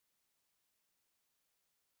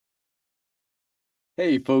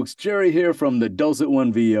Hey folks, Jerry here from the Dulcet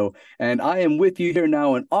One VO, and I am with you here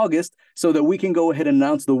now in August so that we can go ahead and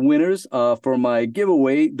announce the winners for my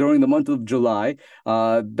giveaway during the month of July.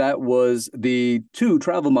 That was the two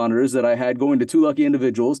travel monitors that I had going to two lucky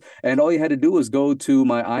individuals, and all you had to do was go to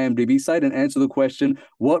my IMDb site and answer the question,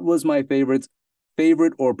 what was my favorite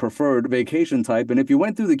or preferred vacation type? And if you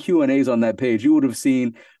went through the Q&As on that page, you would have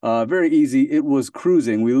seen very easy, it was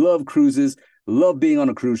cruising. We love cruises. Love being on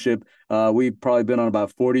a cruise ship. We've probably been on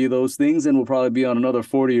about 40 of those things, and we'll probably be on another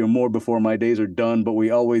 40 or more before my days are done. But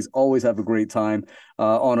we always have a great time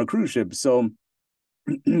on a cruise ship. So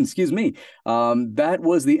excuse me, that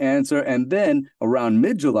was the answer. And then around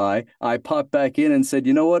mid-July, I popped back in and said,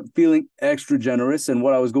 you know what, feeling extra generous. And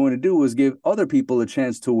what I was going to do was give other people a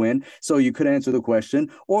chance to win. So you could answer the question,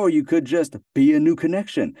 or you could just be a new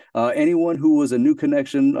connection. Anyone who was a new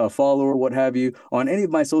connection, a follower, what have you, on any of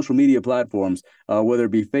my social media platforms, whether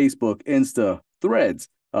it be Facebook, Insta, Threads,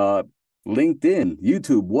 LinkedIn,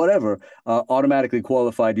 YouTube, whatever, automatically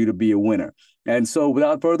qualified you to be a winner. And so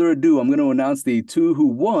without further ado, I'm going to announce the two who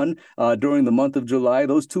won during the month of July.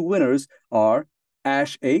 Those two winners are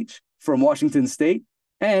Ash H. from Washington State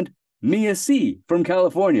and Mia C. from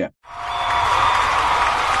California.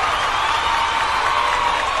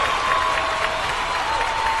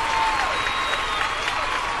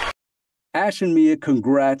 Ash and Mia,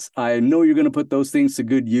 congrats. I know you're going to put those things to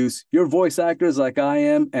good use. You're voice actors like I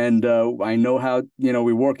am, and I know how,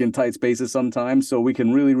 we work in tight spaces sometimes, so we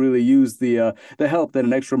can really use the help that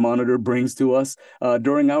an extra monitor brings to us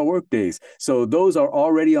during our work days. So those are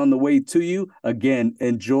already on the way to you. Again,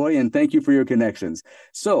 enjoy, and thank you for your connections.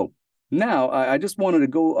 So now I just wanted to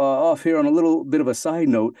go off here on a little bit of a side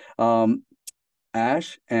note.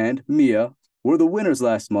 Ash and Mia were the winners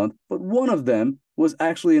last month, but one of them was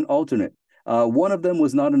actually an alternate. One of them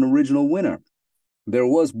was not an original winner. There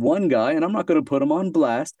was one guy, and I'm not going to put him on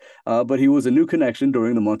blast, but he was a new connection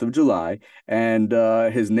during the month of July, and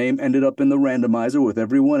his name ended up in the randomizer with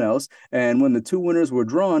everyone else. And when the two winners were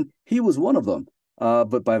drawn, he was one of them.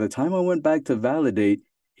 But by the time I went back to validate,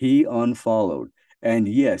 he unfollowed. And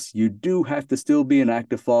yes, you do have to still be an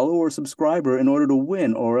active follower or subscriber in order to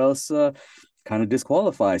win, or else kind of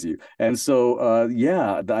disqualifies you. And so,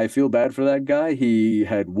 yeah, I feel bad for that guy. He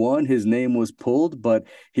had won, his name was pulled, but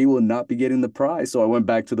he will not be getting the prize. So I went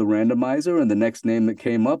back to the randomizer, and the next name that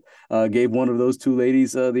came up gave one of those two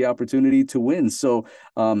ladies the opportunity to win. So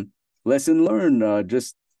lesson learned,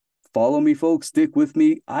 just follow me, folks. Stick with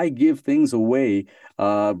me. I give things away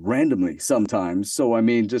randomly sometimes. So, I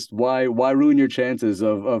mean, just why ruin your chances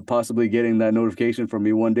of possibly getting that notification from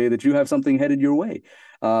me one day that you have something headed your way?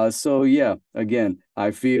 So, yeah, again,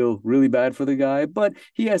 I feel really bad for the guy, but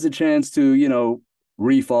he has a chance to,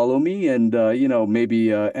 refollow me and,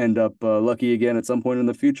 maybe end up lucky again at some point in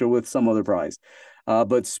the future with some other prize.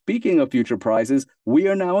 But speaking of future prizes, we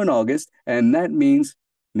are now in August, and that means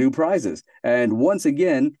new prizes. And once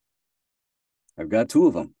again, I've got two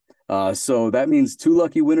of them. So that means two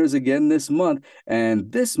lucky winners again this month.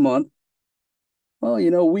 And this month, well,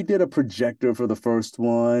 we did a projector for the first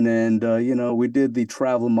one, and, we did the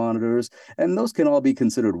travel monitors, and those can all be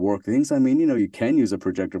considered work things. I mean, you can use a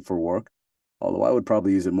projector for work, although I would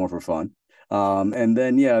probably use it more for fun. And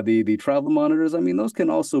then, yeah, the travel monitors, I mean, those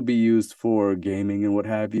can also be used for gaming and what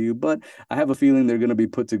have you, but I have a feeling they're going to be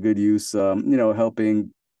put to good use,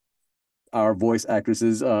 helping our voice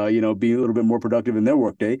actresses, be a little bit more productive in their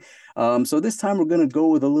workday. So this time we're going to go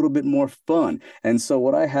with a little bit more fun. And so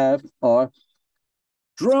what I have are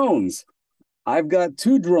drones. I've got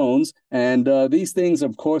two drones, and these things,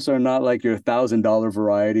 of course, are not like your $1,000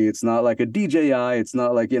 variety. It's not like a DJI. It's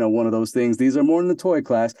not like, one of those things. These are more in the toy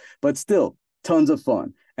class, but still tons of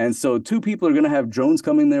fun. And so two people are going to have drones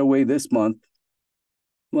coming their way this month.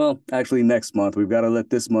 Well, actually, next month. We've got to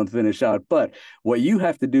let this month finish out. But what you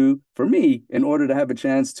have to do for me in order to have a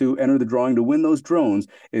chance to enter the drawing to win those drones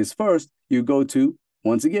is first you go to,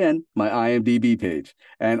 once again, my IMDb page.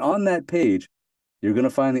 And on that page, you're going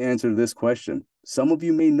to find the answer to this question. Some of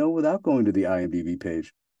you may know without going to the IMDb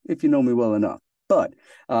page, if you know me well enough. But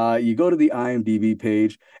you go to the IMDb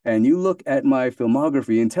page and you look at my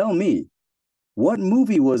filmography and tell me, what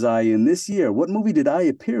movie was I in this year? What movie did I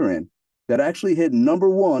appear in that actually hit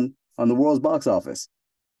 #1 on the world's box office?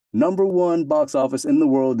 #1 box office in the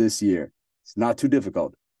world this year. It's not too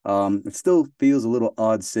difficult. It still feels a little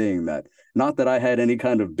odd saying that. Not that I had any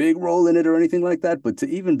kind of big role in it or anything like that, but to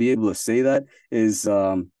even be able to say that is,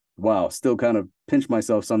 wow, still kind of pinch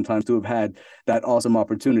myself sometimes to have had that awesome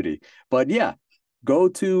opportunity. But yeah, go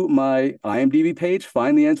to my IMDb page,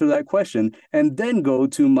 find the answer to that question, and then go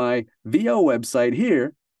to my VO website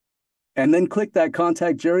here and then click that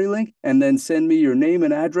contact Jerry link and then send me your name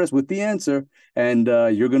and address with the answer, and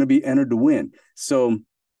you're going to be entered to win. So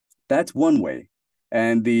that's one way.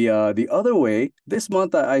 And the other way, this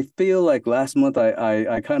month I feel like last month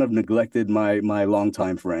I kind of neglected my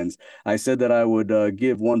longtime friends. I said that I would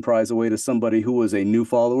give one prize away to somebody who was a new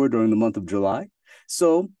follower during the month of July.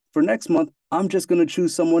 So for next month, I'm just going to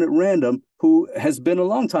choose someone at random who has been a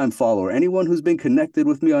longtime follower. Anyone who's been connected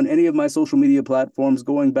with me on any of my social media platforms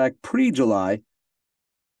going back pre-July,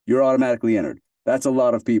 you're automatically entered. That's a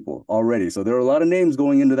lot of people already. So there are a lot of names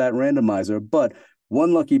going into that randomizer, but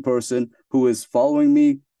one lucky person who is following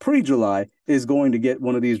me pre-July is going to get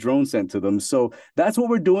one of these drones sent to them. So that's what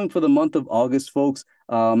we're doing for the month of August, folks.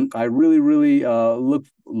 I really, really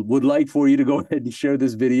would like for you to go ahead and share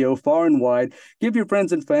this video far and wide. Give your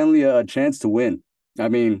friends and family a chance to win. I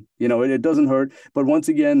mean, it doesn't hurt. But once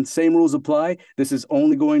again, same rules apply. This is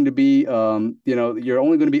only going to be, you're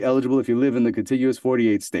only going to be eligible if you live in the contiguous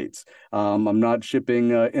 48 states. I'm not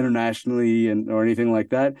shipping internationally or anything like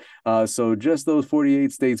that. So just those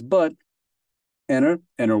 48 states. But enter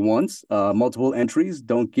once. Multiple entries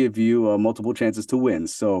don't give you multiple chances to win.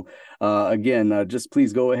 So again, just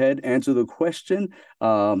please go ahead, answer the question.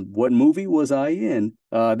 What movie was I in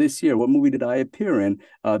this year? What movie did I appear in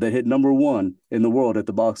that hit #1 in the world at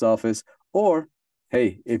the box office? Or,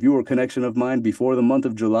 hey, if you were a connection of mine before the month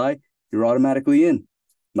of July, you're automatically in.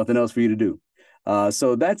 Nothing else for you to do.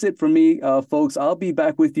 So that's it for me, folks. I'll be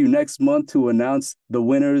back with you next month to announce the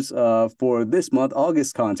winners for this month,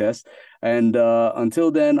 August contest. And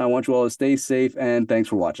until then, I want you all to stay safe and thanks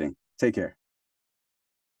for watching. Take care.